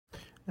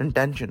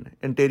intention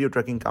Ontario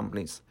trucking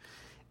companies.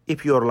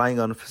 If you are relying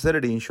on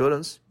facility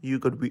insurance, you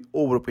could be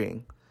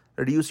overpaying.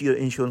 Reduce your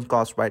insurance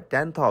cost by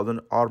 $10,000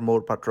 or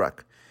more per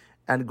truck.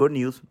 And good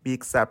news, we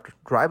accept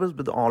drivers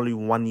with only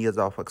 1 year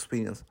of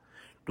experience.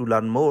 To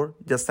learn more,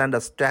 just send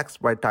us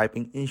text by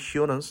typing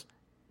insurance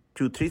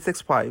to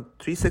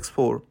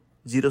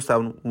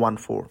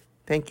 365-364-0714.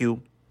 Thank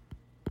you.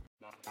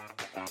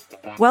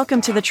 Welcome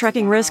to the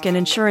Trucking Risk and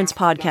Insurance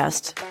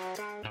Podcast.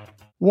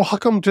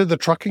 Welcome to the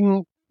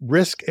Trucking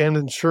Risk and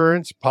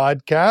Insurance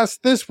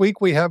Podcast. This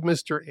week we have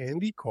Mr.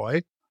 Andy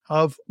Coy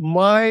of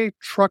My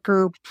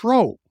Trucker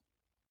Pro.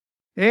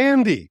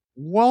 Andy,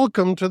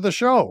 welcome to the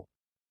show.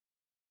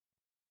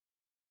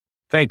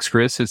 Thanks,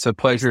 Chris. It's a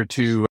pleasure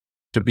to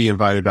be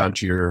invited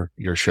onto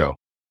your show.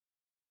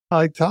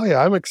 I tell you,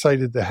 I'm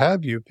excited to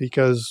have you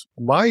because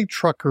My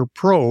Trucker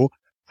Pro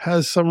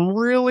has some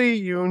really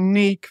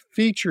unique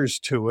features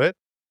to it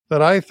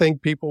that I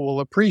think people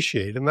will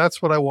appreciate, and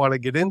that's what I want to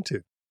get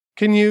into.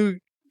 Can you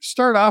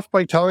start off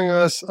by telling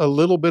us a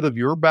little bit of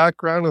your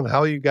background and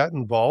how you got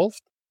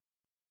involved?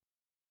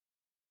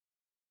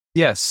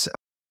 Yes.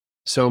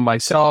 So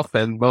myself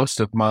and most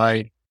of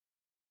my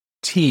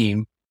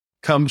team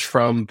comes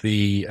from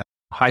the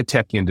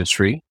high-tech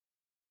industry.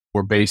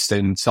 We're based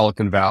in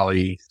Silicon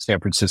Valley, San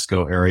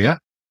Francisco area,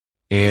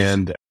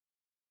 and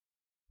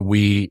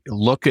we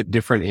look at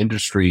different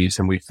industries,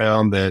 and we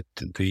found that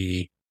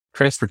the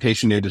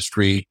transportation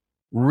industry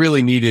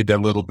really needed a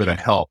little bit of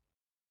help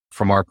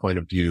from our point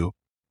of view.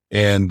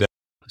 And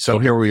so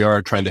here we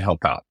are trying to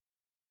help out.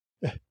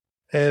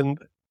 And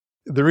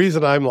the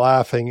reason I'm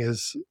laughing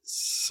is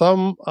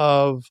some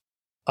of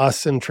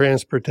us in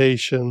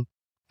transportation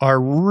are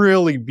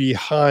really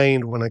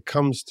behind when it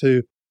comes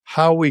to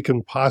how we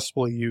can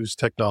possibly use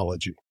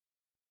technology.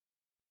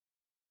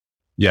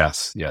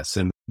 Yes.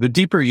 And the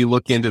deeper you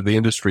look into the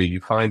industry,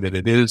 you find that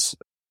it is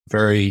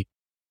very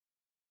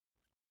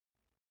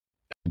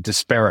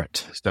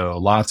disparate. So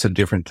lots of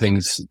different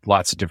things,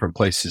 lots of different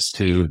places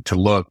to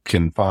look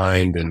and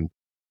find, and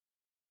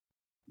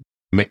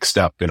mixed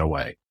up in a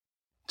way.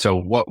 So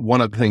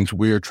one of the things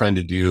we're trying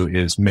to do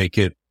is make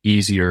it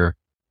easier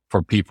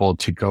for people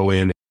to go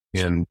in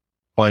and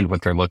find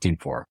what they're looking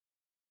for.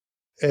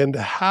 And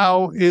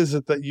how is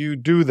it that you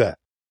do that?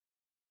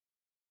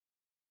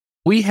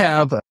 We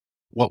have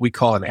what we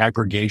call an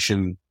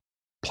aggregation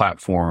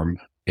platform.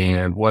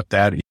 And what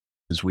that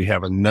is, we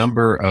have a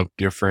number of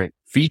different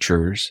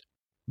features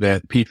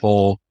that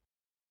people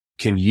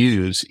can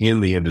use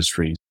in the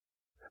industry.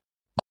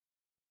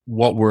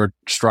 What we're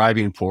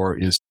striving for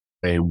is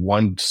a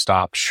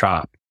one-stop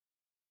shop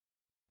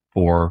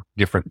for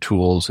different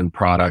tools and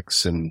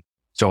products and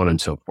so on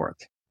and so forth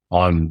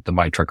on the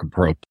My Trucker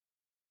Pro.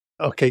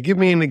 Okay, give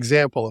me an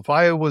example. If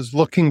I was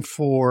looking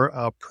for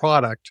a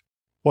product,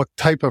 what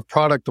type of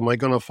product am I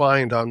going to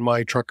find on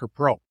My Trucker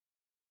Pro?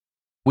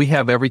 We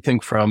have everything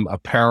from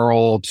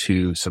apparel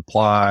to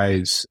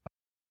supplies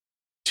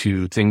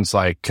to things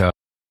like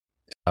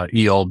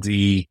ELD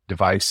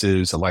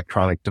devices,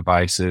 electronic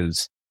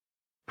devices,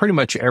 pretty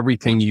much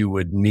everything you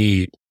would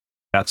need.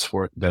 That's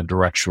where the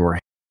direction we're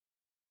heading.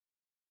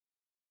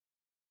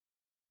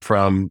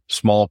 From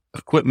small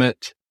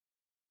equipment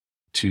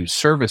to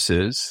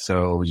services.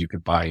 So you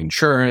could buy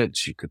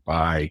insurance, you could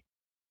buy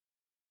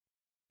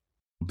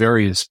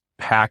various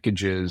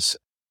packages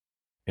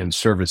and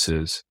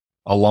services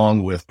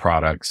along with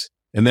products.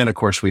 And then, of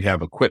course, we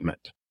have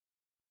equipment.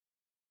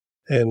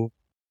 And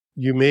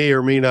you may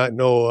or may not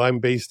know, I'm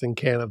based in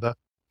Canada,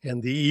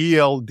 and the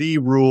ELD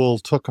rule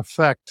took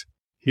effect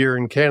here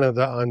in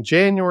Canada on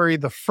January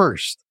the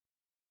 1st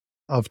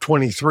of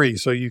 23.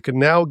 So you can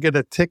now get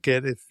a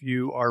ticket if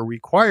you are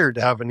required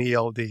to have an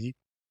ELD,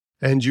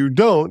 and you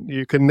don't,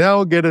 you can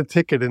now get a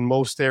ticket in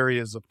most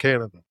areas of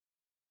Canada.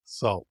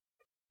 So.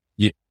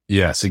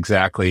 Yes,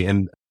 exactly.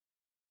 And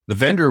the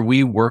vendor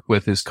we work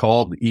with is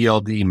called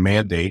ELD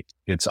Mandate.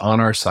 It's on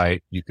our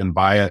site. You can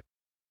buy it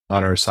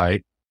on our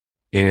site.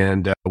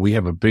 And we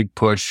have a big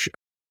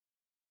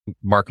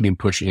marketing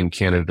push in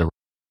Canada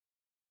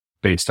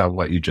based on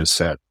what you just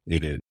said.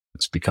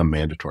 It's become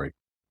mandatory.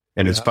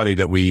 And It's funny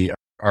that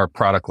our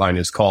product line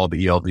is called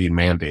the ELD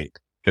Mandate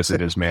because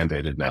it is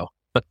mandated now.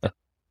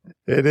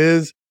 It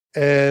is.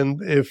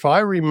 And if I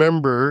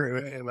remember,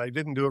 and I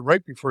didn't do it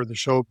right before the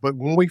show, but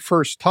when we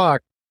first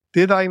talked,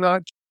 did I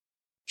not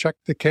check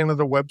the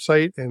Canada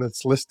website and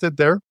it's listed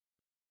there?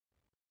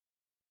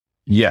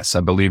 Yes, I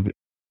believe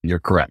you're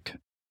correct.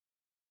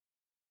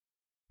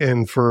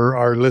 And for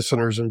our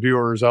listeners and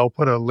viewers, I'll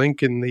put a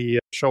link in the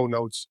show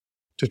notes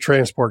to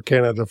Transport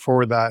Canada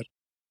for that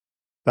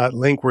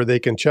link where they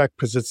can check,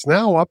 because it's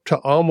now up to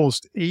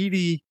almost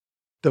 80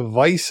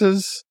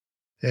 devices.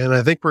 And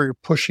I think we're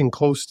pushing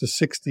close to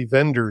 60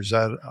 vendors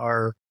that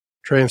are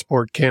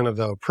Transport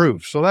Canada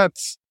approved. So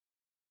that's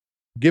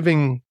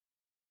giving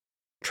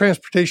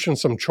transportation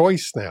some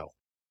choice now.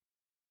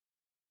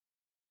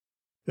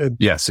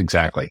 Yes,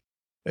 exactly.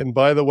 And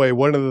by the way,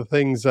 one of the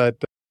things that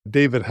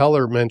David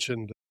Heller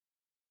mentioned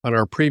on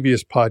our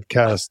previous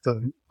podcast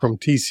from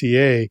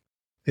TCA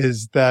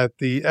is that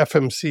the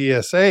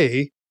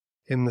FMCSA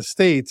in the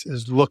States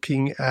is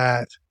looking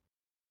at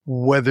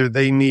whether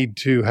they need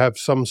to have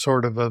some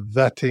sort of a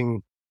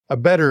vetting, a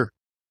better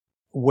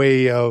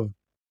way of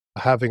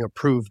having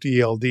approved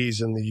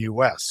ELDs in the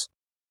US.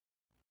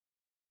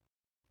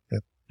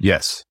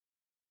 Yes.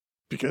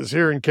 Because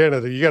here in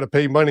Canada, you got to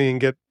pay money and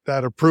get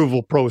that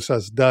approval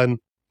process done,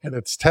 and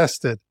it's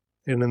tested.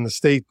 And in the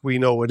state, we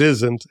know it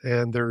isn't,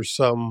 and there's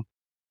some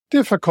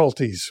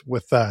difficulties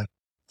with that.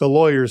 The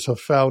lawyers have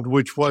found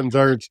which ones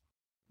aren't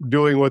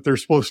doing what they're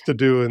supposed to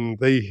do, and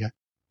they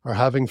are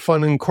having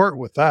fun in court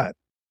with that.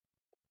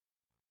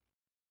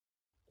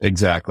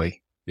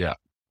 Exactly. Yeah.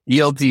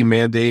 ELD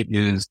mandate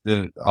is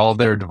all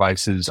their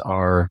devices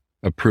are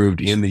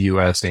approved in the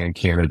US and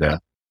Canada,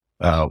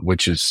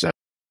 which is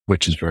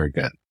very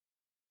good.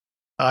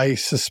 I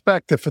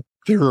suspect if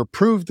they're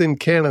approved in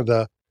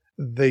Canada,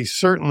 they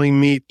certainly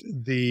meet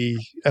the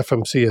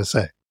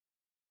FMCSA,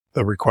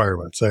 the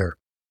requirements there.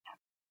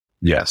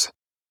 Yes.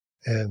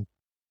 And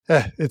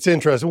it's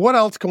interesting. What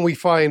else can we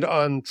find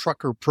on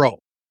Trucker Pro?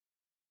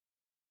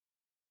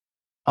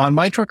 On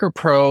My Trucker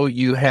Pro,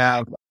 you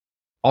have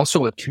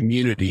also a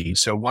community.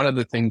 So one of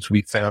the things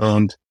we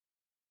found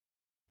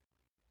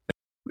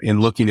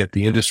in looking at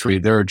the industry,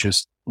 there are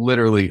just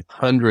literally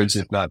hundreds,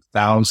 if not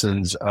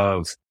thousands,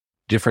 of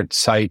different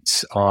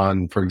sites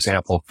on, for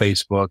example,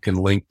 Facebook and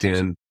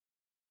LinkedIn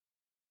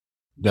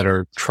that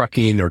are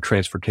trucking or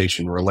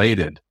transportation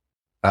related.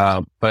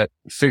 But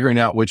figuring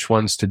out which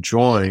ones to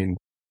join,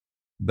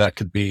 that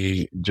could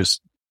be just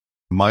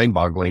mind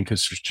boggling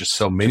because there's just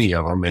so many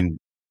of them. And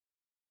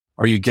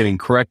are you getting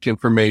correct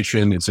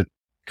information? Is it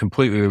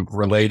completely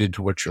related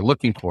to what you're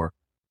looking for?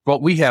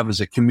 What we have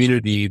is a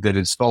community that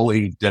is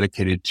fully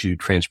dedicated to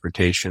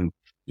transportation.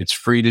 It's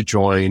free to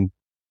join.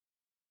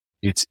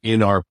 It's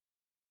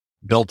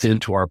built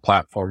into our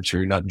platform. So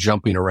you're not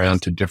jumping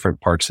around to different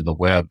parts of the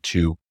web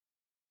to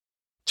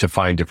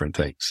find different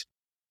things.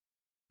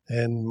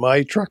 And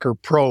My Trucker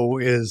Pro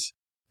is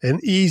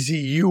an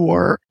easy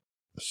URL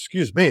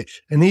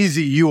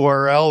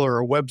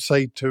or a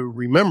website to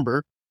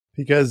remember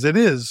because it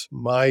is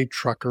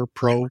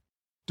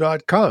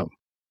mytruckerpro.com.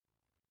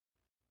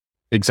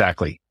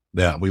 Exactly.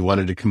 Yeah. We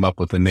wanted to come up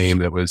with a name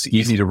that was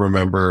easy to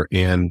remember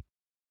and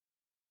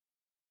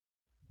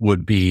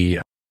would be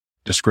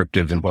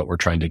descriptive in what we're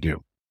trying to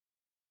do.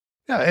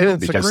 Yeah. And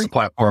it's because the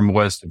platform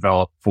was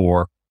developed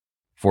for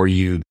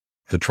you,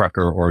 the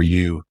trucker, or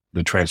you,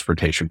 the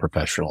transportation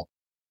professional.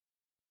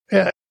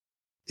 Yeah.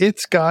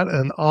 It's got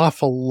an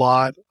awful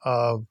lot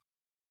of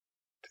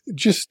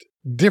just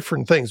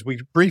different things. We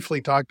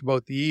briefly talked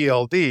about the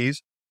ELDs.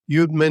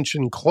 You'd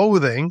mentioned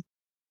clothing,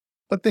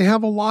 but they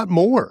have a lot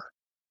more.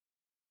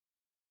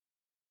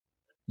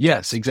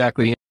 Yes,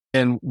 exactly.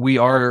 And we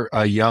are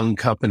a young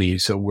company,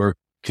 so we're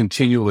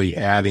continually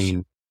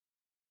adding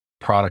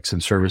products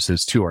and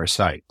services to our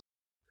site.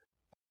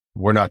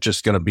 We're not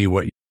just going to be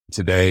what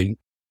today.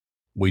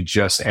 We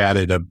just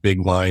added a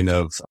big line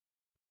of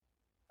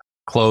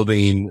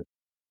clothing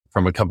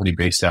from a company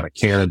based out of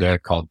Canada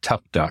called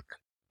Tough Duck.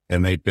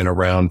 And they've been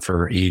around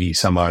for 80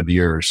 some odd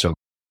years. So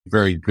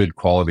very good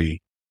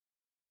quality.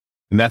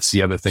 And that's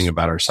the other thing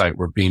about our site.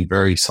 We're being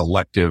very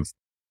selective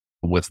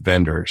with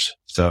vendors.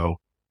 So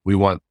we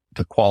want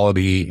the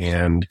quality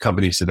and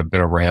companies that have been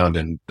around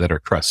and that are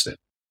trusted.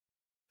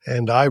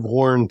 And I've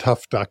worn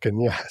Tough Duck,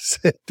 and yes,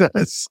 it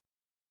does.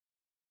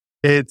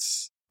 It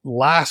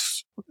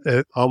lasts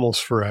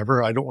almost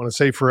forever. I don't want to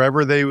say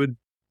forever.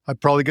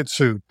 I'd probably get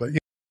sued, but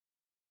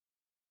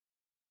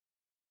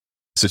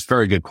It's just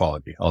very good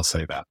quality. I'll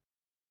say that.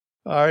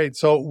 All right.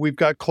 So we've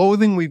got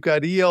clothing, we've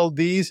got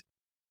ELDs.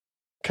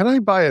 Can I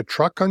buy a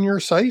truck on your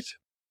site?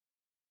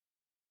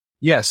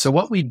 Yeah. So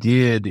what we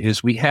did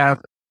is we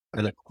have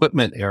an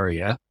equipment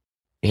area,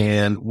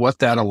 and what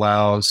that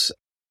allows,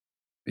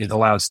 it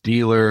allows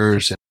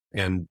dealers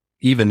and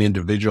even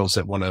individuals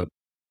that want to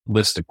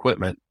list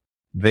equipment,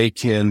 they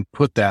can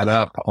put that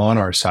up on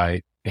our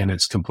site, and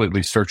it's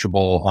completely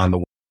searchable on the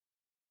web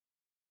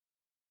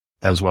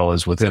as well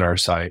as within our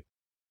site.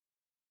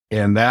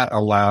 And that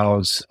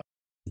allows,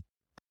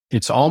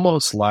 it's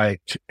almost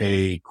like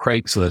a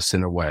Craigslist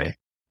in a way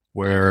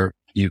where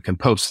you can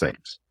post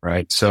things,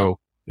 right? So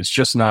it's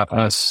just not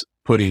us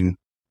putting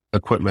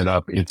equipment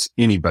up. It's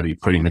anybody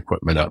putting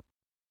equipment up.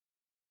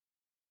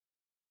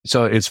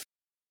 So it's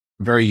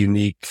very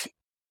unique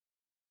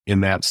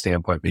in that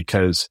standpoint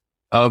because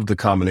of the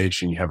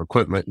combination. You have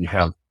equipment, you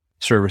have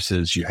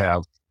services, you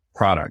have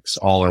products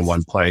all in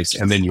one place,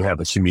 and then you have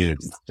a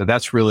community. So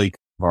that's really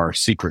our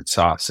secret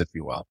sauce, if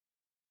you will.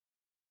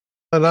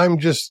 And I'm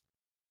just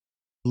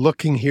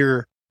looking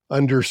here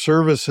under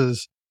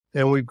services,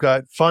 and we've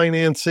got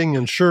financing,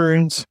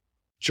 insurance,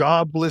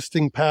 job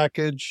listing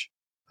package,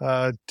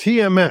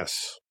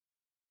 TMS.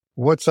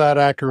 What's that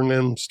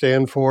acronym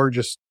stand for,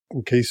 just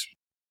in case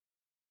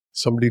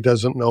somebody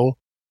doesn't know?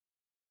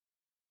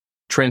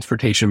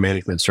 Transportation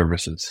Management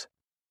Services.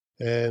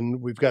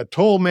 And we've got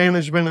toll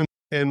management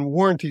and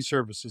warranty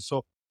services.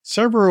 So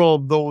several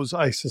of those,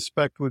 I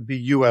suspect, would be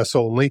U.S.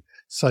 only,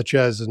 such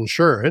as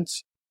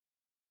insurance.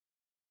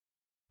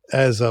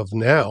 as of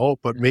now,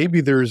 but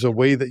maybe there's a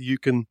way that you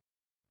can,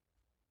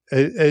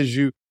 as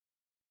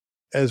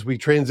we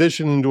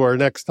transition into our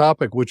next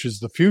topic, which is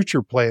the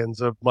future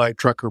plans of My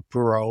Trucker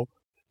Pro,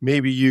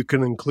 maybe you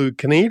can include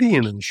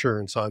Canadian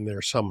insurance on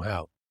there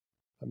somehow.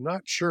 I'm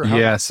not sure how.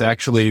 Yes,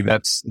 actually,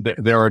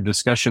 there are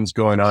discussions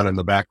going on in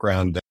the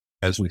background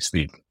as we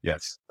speak.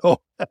 Yes. Oh,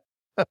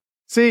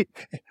 see,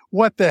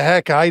 what the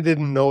heck? I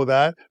didn't know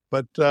that.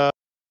 But,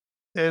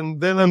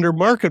 and then under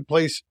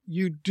Marketplace,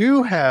 you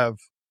do have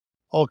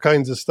all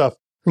kinds of stuff,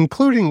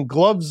 including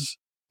gloves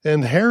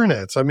and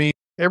hairnets. I mean,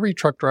 every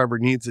truck driver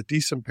needs a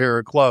decent pair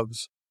of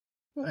gloves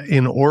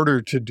in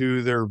order to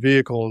do their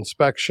vehicle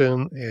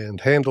inspection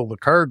and handle the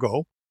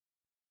cargo.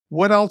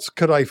 What else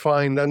could I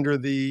find under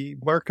the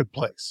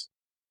Marketplace?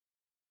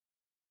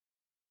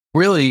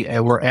 Really,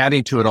 and we're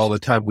adding to it all the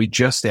time. We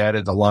just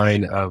added a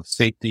line of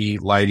safety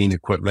lighting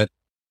equipment.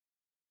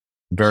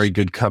 Very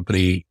good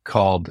company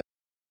called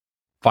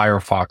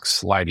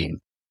Firefox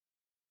Lighting.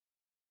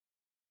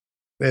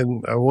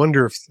 And I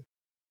wonder if,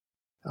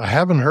 I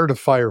haven't heard of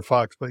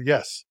Firefox, but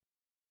yes.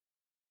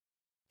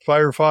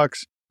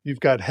 Firefox, you've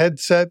got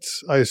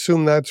headsets. I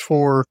assume that's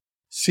for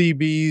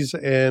CBs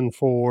and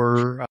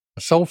for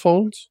cell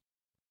phones.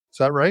 Is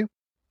that right?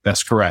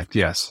 That's correct.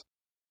 Yes.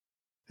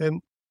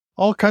 And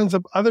all kinds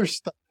of other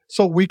stuff.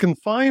 So we can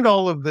find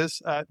all of this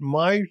at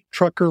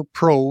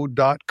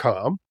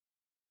mytruckerpro.com.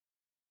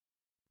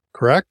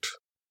 Correct?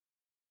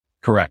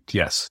 Correct.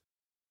 Yes.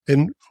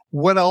 And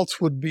what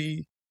else would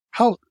be,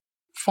 how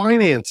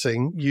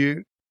financing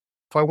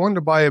if I wanted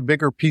to buy a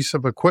bigger piece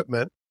of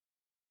equipment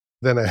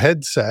than a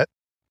headset,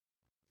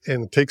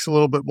 and it takes a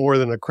little bit more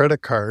than a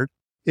credit card,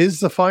 is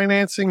the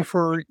financing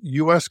for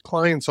U.S.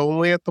 clients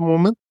only at the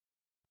moment?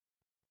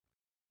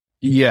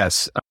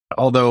 Yes.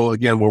 Although,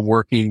 again, we're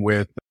working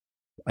with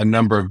a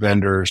number of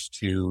vendors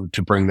to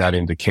bring that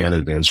into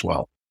Canada as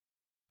well.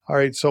 All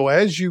right. So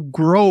as you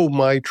grow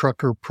My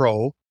Trucker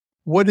Pro,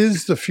 what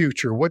is the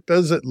future? What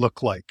does it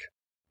look like?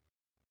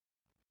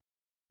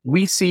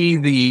 We see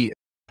the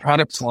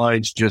product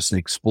lines just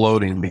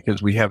exploding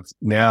because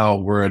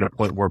we're at a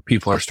point where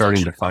people are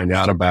starting to find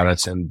out about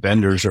us, and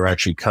vendors are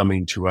actually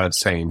coming to us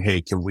saying,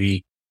 hey, can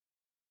we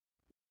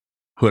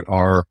put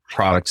our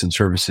products and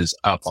services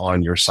up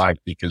on your site,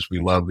 because we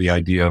love the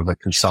idea of a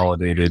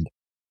consolidated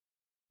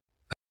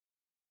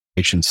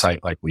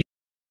site like we.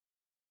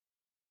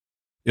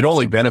 It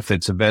only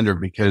benefits a vendor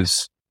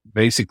because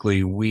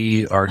basically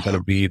we are going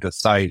to be the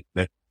site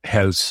that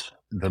has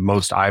the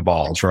most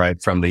eyeballs,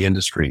 right, from the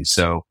industry.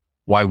 So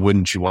why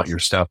wouldn't you want your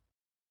stuff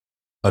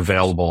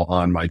available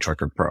on My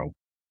Trucker Pro?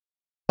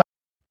 It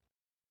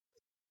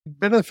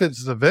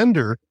benefits the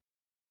vendor,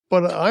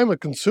 but I'm a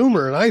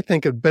consumer and I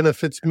think it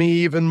benefits me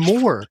even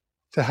more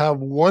to have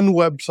one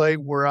website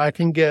where I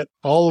can get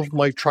all of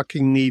my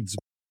trucking needs.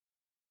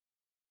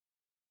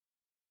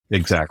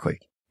 Exactly.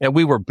 And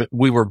we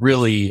were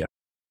really,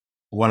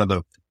 one of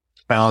the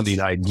founding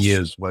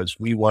ideas was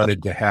we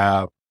wanted to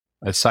have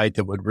a site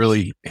that would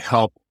really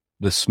help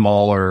the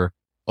smaller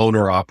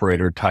owner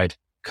operator type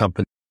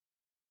company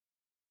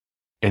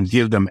and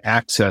give them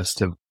access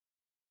to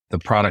the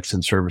products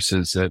and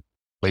services that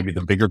maybe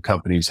the bigger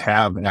companies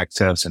have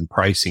access and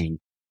pricing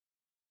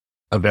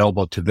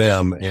available to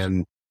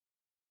them.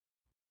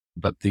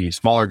 But the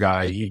smaller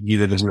guy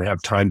either doesn't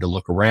have time to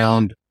look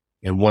around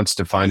and wants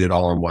to find it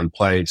all in one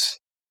place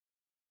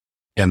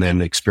and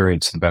then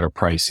experience the better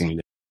pricing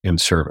and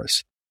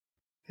service.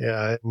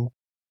 Yeah. And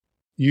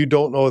you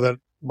don't know that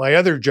my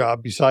other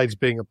job, besides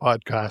being a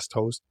podcast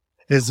host,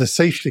 is a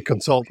safety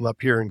consultant up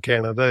here in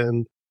Canada.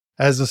 And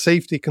as a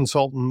safety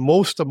consultant,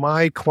 most of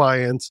my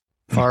clients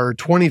are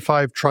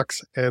 25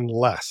 trucks and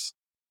less.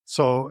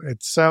 So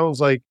it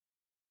sounds like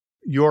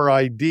your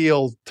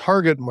ideal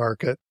target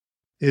market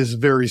is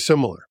very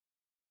similar.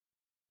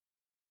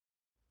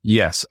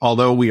 Yes,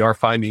 although we are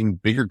finding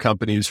bigger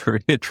companies are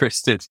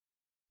interested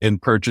in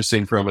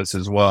purchasing from us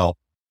as well.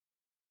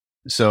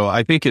 So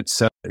I think it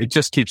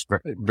just keeps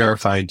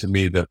verifying to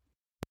me that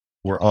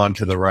we're on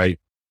to the right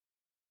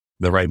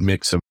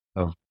mix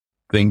of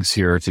things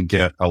here to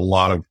get a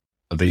lot of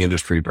the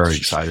industry very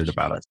excited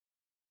about it.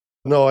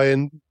 No,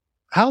 and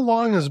how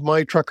long has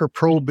My Trucker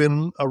Pro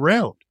been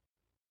around?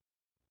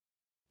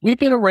 We've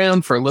been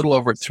around for a little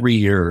over 3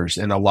 years,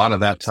 and a lot of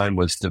that time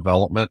was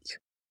development.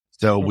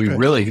 So we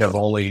really have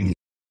only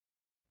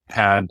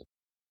had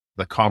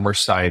the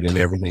commerce site and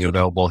everything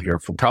available here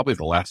for probably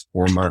the last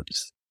 4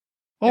 months.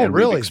 Oh, and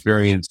really? We've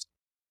experienced,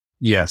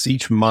 yes,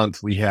 each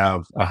month we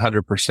have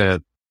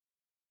 100%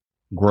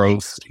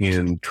 growth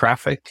in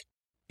traffic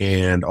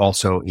and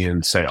also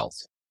in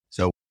sales.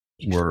 So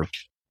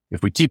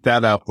if we keep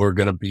that up, we're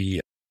going to be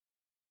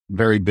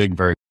very big,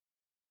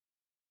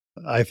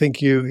 I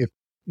think if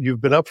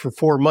you've been up for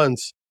 4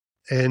 months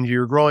and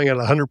you're growing at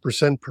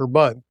 100% per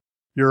month,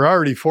 you're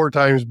already 4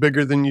 times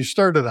bigger than you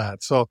started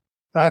at. So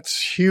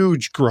that's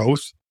huge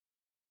growth.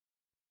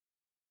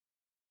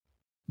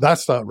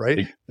 That's not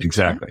right.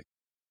 Exactly.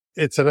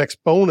 It's an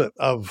exponent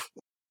of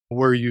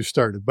where you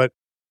started, but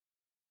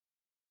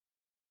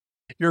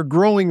you're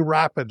growing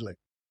rapidly.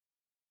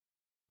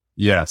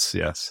 Yes,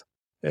 yes.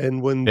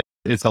 And when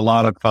It's a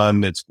lot of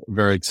fun. It's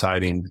very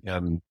exciting.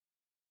 And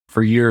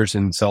for years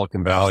in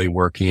Silicon Valley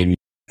working,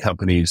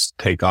 companies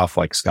take off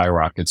like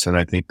skyrockets. And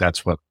I think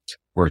that's what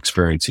we're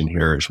experiencing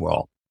here as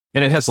well.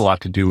 And it has a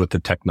lot to do with the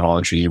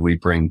technology we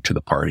bring to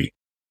the party.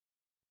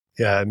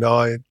 Yeah,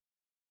 no,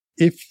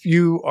 if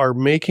you are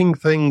making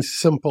things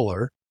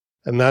simpler,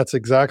 and that's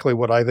exactly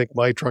what I think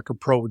My Trucker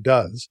Pro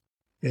does,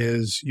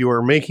 is you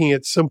are making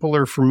it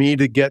simpler for me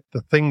to get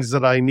the things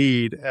that I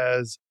need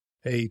as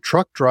a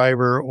truck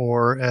driver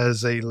or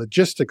as a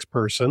logistics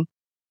person.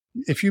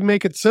 If you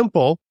make it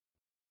simple,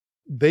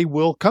 they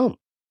will come.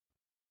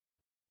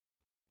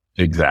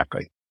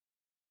 Exactly.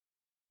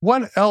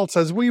 What else,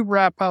 as we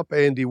wrap up,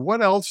 Andy,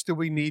 what else do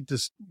we need to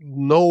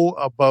know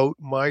about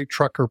My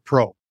Trucker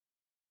Pro?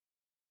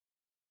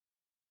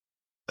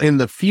 In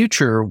the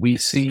future, we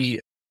see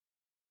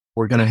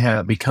we're going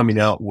to be coming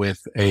out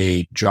with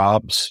a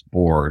jobs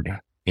board.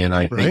 And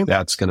I think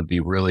that's going to be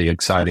really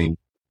exciting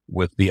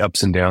with the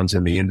ups and downs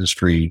in the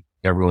industry.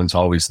 Everyone's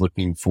always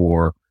looking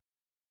for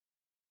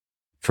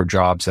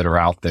jobs that are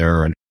out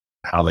there and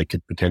how they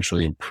could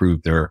potentially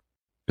improve their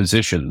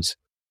positions.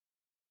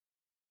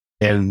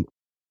 And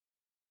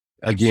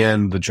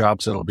again, the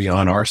jobs that will be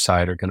on our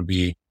side are going to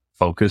be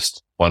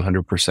focused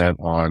 100%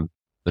 on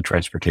the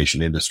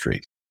transportation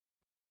industry.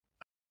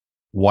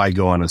 Why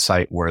go on a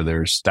site where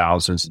there's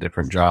thousands of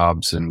different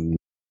jobs and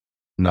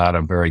not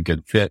a very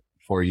good fit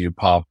for you,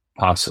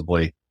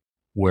 possibly,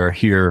 where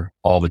here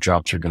all the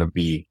jobs are going to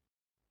be,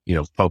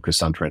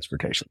 focused on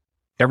transportation.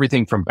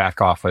 Everything from back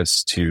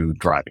office to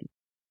driving.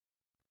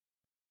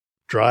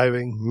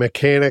 Driving,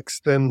 mechanics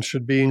then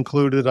should be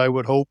included, I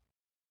would hope.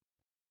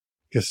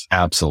 Yes.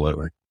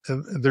 Absolutely.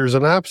 There's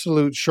an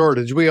absolute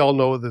shortage. We all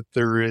know that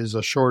there is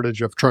a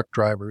shortage of truck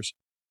drivers.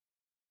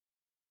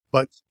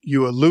 But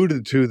you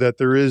alluded to that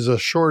there is a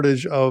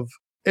shortage of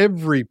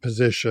every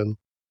position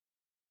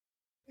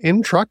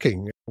in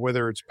trucking,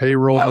 whether it's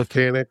payroll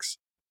mechanics,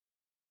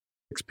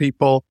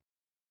 people.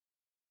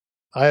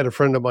 I had a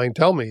friend of mine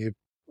tell me, if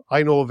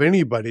I know of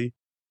anybody,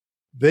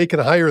 they can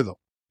hire them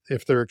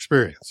if they're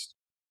experienced.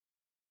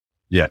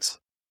 Yes.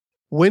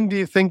 When do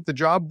you think the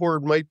job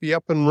board might be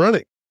up and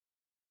running?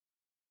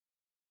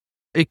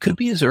 It could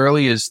be as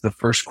early as the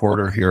first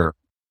quarter here.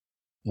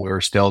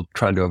 We're still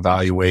trying to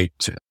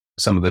evaluate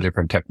some of the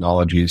different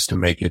technologies to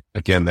make it,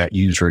 again, that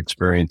user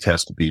experience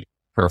has to be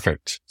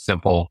perfect,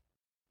 simple,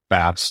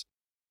 fast,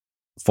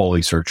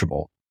 fully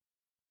searchable.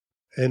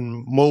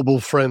 And mobile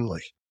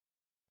friendly.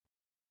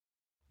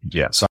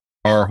 Yes.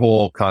 Our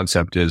whole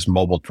concept is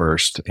mobile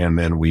first, and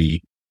then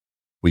we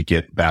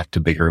get back to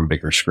bigger and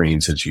bigger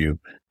screens as you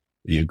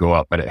go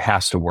up, but it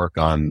has to work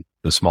on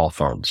the small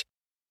phones.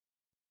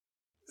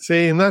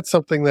 See, and that's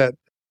something that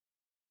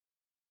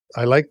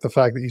I like the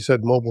fact that you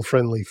said mobile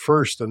friendly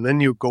first, and then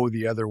you go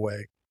the other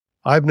way.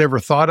 I've never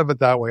thought of it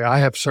that way. I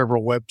have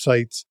several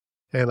websites,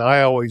 and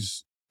I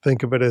always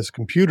think of it as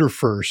computer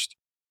first,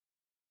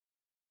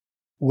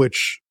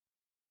 which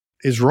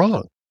is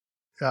wrong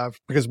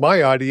because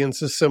my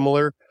audience is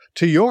similar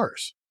to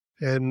yours,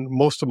 and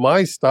most of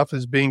my stuff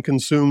is being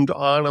consumed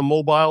on a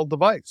mobile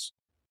device.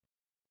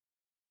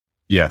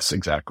 Yes,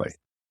 exactly.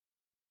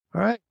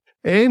 All right.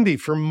 Andy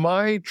from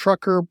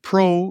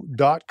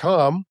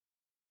mytruckerpro.com.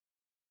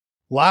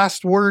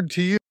 Last word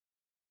to you.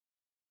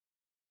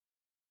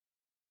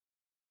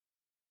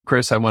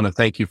 Chris, I want to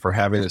thank you for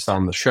having us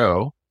on the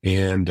show.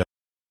 And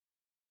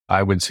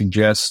I would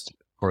suggest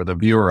for the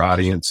viewer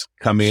audience,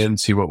 come in,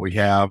 see what we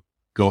have.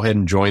 Go ahead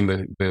and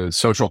join the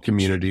social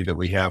community that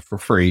we have for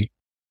free.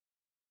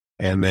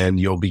 And then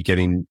you'll be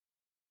getting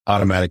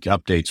automatic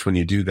updates when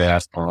you do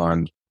that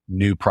on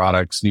new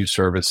products, new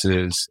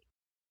services,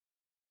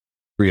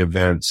 free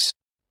events,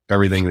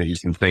 everything that you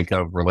can think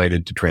of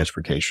related to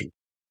transportation.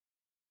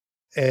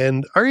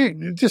 And are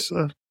you just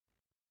a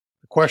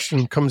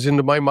question comes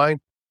into my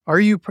mind. Are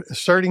you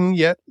starting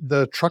yet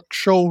the truck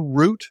show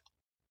route,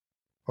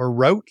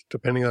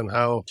 depending on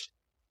how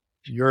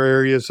your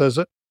area says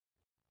it?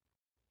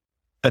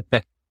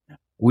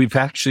 We've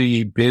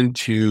actually been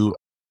to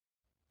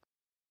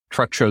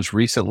truck shows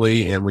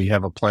recently, and we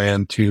have a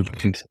plan to,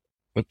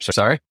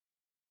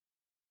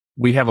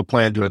 we have a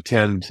plan to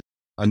attend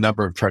a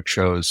number of truck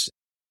shows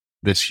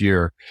this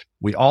year.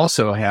 We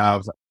also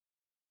have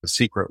a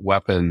secret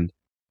weapon.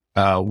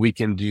 We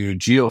can do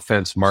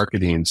geofence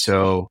marketing.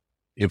 So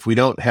if we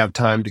don't have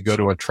time to go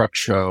to a truck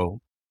show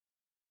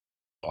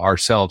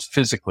ourselves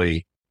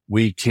physically,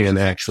 we can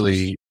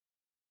actually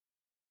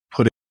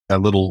put a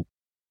little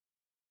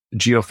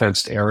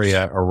geofenced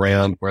area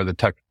around where the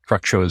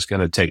truck show is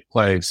going to take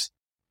place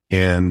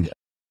and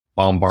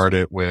bombard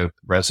it with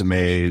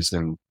resumes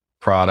and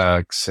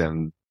products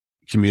and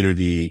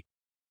community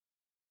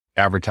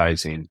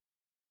advertising.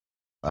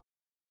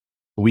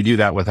 We do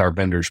that with our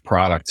vendors'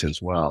 products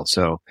as well.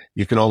 So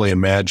you can only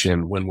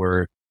imagine when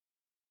we're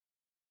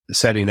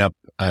setting up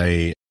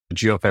a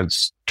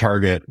geofence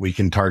target, we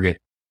can target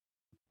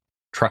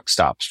truck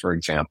stops, for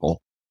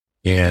example.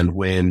 And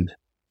when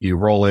you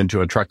roll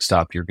into a truck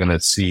stop, you're going to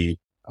see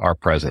our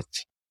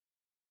presence.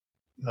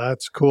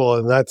 That's cool.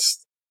 And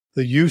that's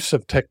the use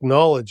of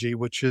technology,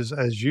 which is,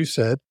 as you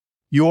said,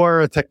 you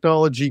are a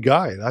technology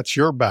guy. That's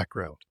your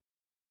background.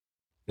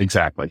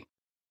 Exactly.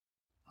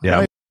 Yeah.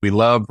 Right. We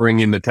love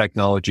bringing the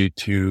technology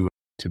to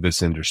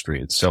this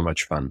industry. It's so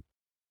much fun.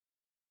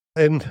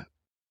 And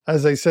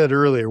as I said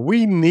earlier,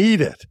 we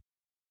need it.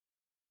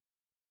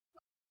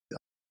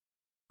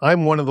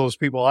 I'm one of those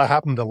people. I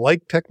happen to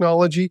like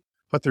technology,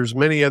 but there's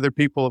many other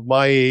people of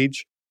my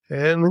age,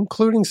 and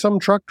including some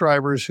truck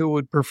drivers who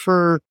would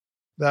prefer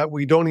that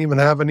we don't even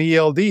have an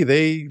ELD.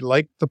 They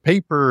like the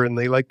paper and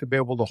they like to be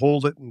able to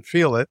hold it and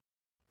feel it.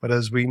 But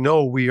as we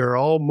know, we are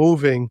all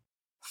moving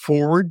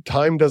forward.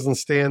 Time doesn't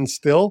stand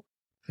still,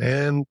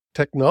 and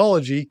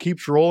technology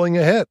keeps rolling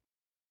ahead.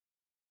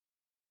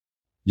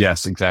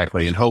 Yes,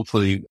 exactly. And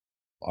hopefully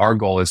our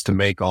goal is to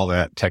make all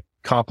that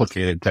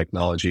complicated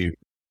technology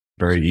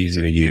very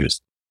easy to use.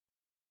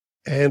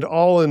 And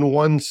all in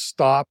one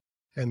stop.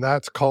 And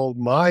that's called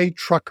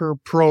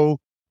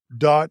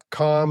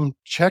mytruckerpro.com.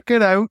 Check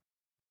it out.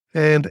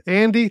 And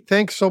Andy,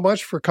 thanks so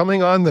much for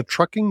coming on the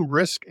Trucking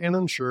Risk and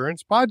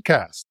Insurance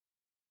podcast.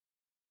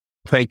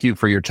 Thank you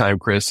for your time,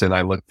 Chris. And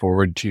I look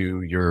forward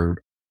to your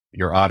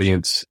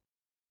audience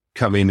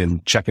coming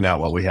and checking out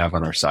what we have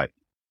on our site.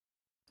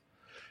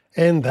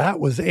 And that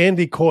was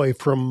Andy Coy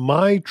from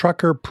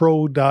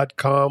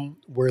mytruckerpro.com,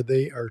 where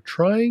they are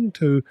trying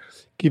to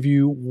give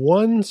you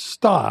one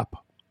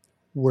stop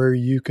where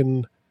you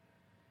can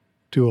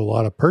do a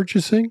lot of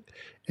purchasing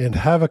and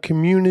have a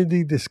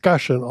community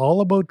discussion all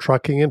about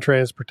trucking and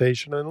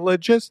transportation and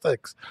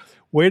logistics.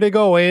 Way to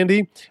go,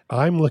 Andy.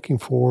 I'm looking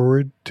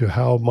forward to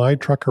how My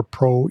Trucker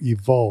Pro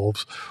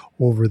evolves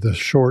over the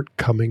short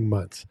coming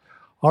months.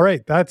 All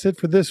right, that's it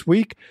for this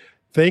week.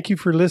 Thank you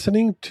for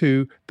listening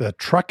to the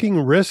Trucking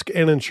Risk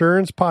and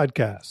Insurance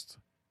Podcast.